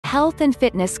health and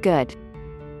fitness good.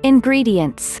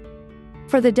 Ingredients.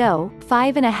 For the dough,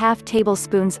 5½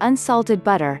 tablespoons unsalted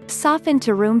butter, softened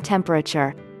to room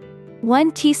temperature.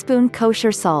 1 teaspoon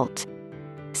kosher salt.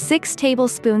 6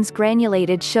 tablespoons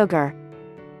granulated sugar.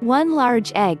 1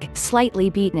 large egg, slightly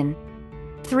beaten.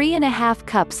 3½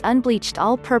 cups unbleached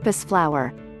all-purpose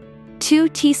flour. 2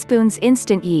 teaspoons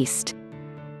instant yeast.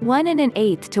 1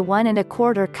 1/8 to 1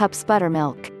 1/4 cups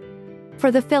buttermilk. For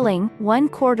the filling,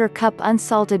 1/4 cup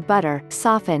unsalted butter,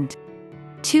 softened.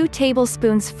 2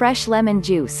 tablespoons fresh lemon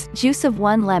juice, juice of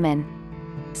 1 lemon.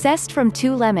 Zest from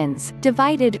 2 lemons,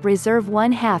 divided, reserve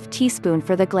 1/2 teaspoon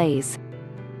for the glaze.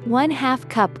 1/2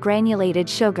 cup granulated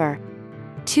sugar.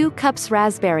 2 cups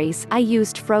raspberries, I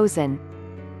used frozen.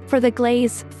 For the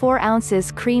glaze, 4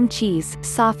 ounces cream cheese,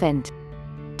 softened.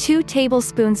 2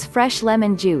 tablespoons fresh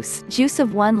lemon juice, juice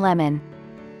of 1 lemon.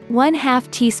 1/2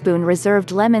 teaspoon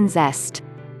reserved lemon zest.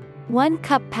 1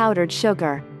 cup powdered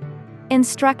sugar.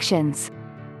 Instructions.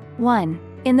 1.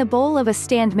 In the bowl of a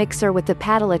stand mixer with the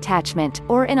paddle attachment,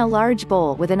 or in a large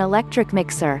bowl with an electric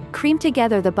mixer, cream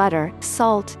together the butter,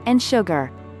 salt, and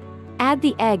sugar. Add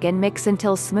the egg and mix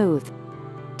until smooth.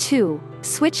 2.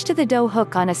 Switch to the dough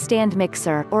hook on a stand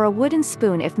mixer or a wooden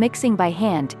spoon if mixing by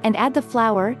hand, and add the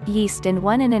flour, yeast and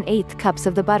 1 1/8 cups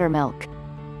of the buttermilk.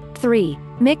 3.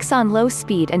 Mix on low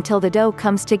speed until the dough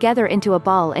comes together into a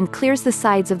ball and clears the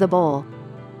sides of the bowl.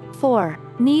 4.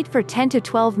 Knead for 10 to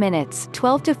 12 minutes,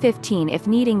 12 to 15 if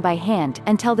kneading by hand,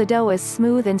 until the dough is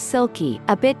smooth and silky,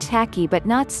 a bit tacky but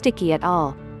not sticky at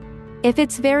all. If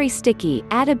it's very sticky,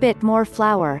 add a bit more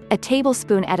flour, a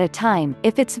tablespoon at a time.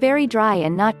 If it's very dry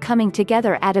and not coming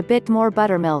together, add a bit more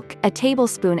buttermilk, a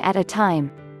tablespoon at a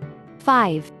time.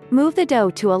 5. Move the dough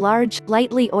to a large,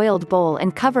 lightly oiled bowl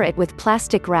and cover it with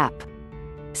plastic wrap.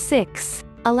 6.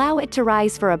 Allow it to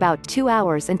rise for about 2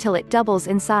 hours until it doubles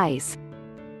in size.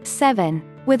 7.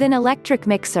 With an electric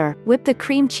mixer, whip the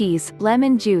cream cheese,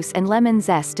 lemon juice and lemon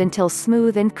zest until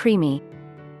smooth and creamy.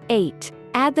 8.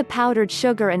 Add the powdered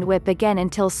sugar and whip again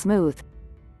until smooth.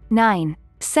 9.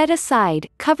 Set aside,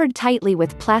 covered tightly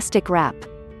with plastic wrap.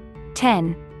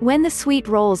 10. When the sweet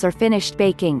rolls are finished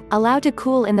baking, allow to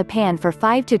cool in the pan for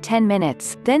 5 to 10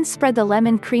 minutes, then spread the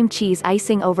lemon cream cheese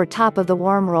icing over top of the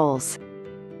warm rolls.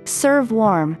 Serve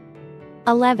warm.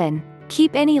 11.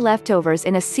 Keep any leftovers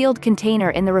in a sealed container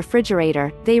in the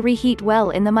refrigerator, they reheat well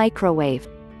in the microwave.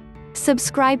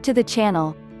 Subscribe to the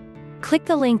channel. Click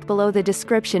the link below the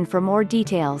description for more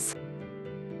details.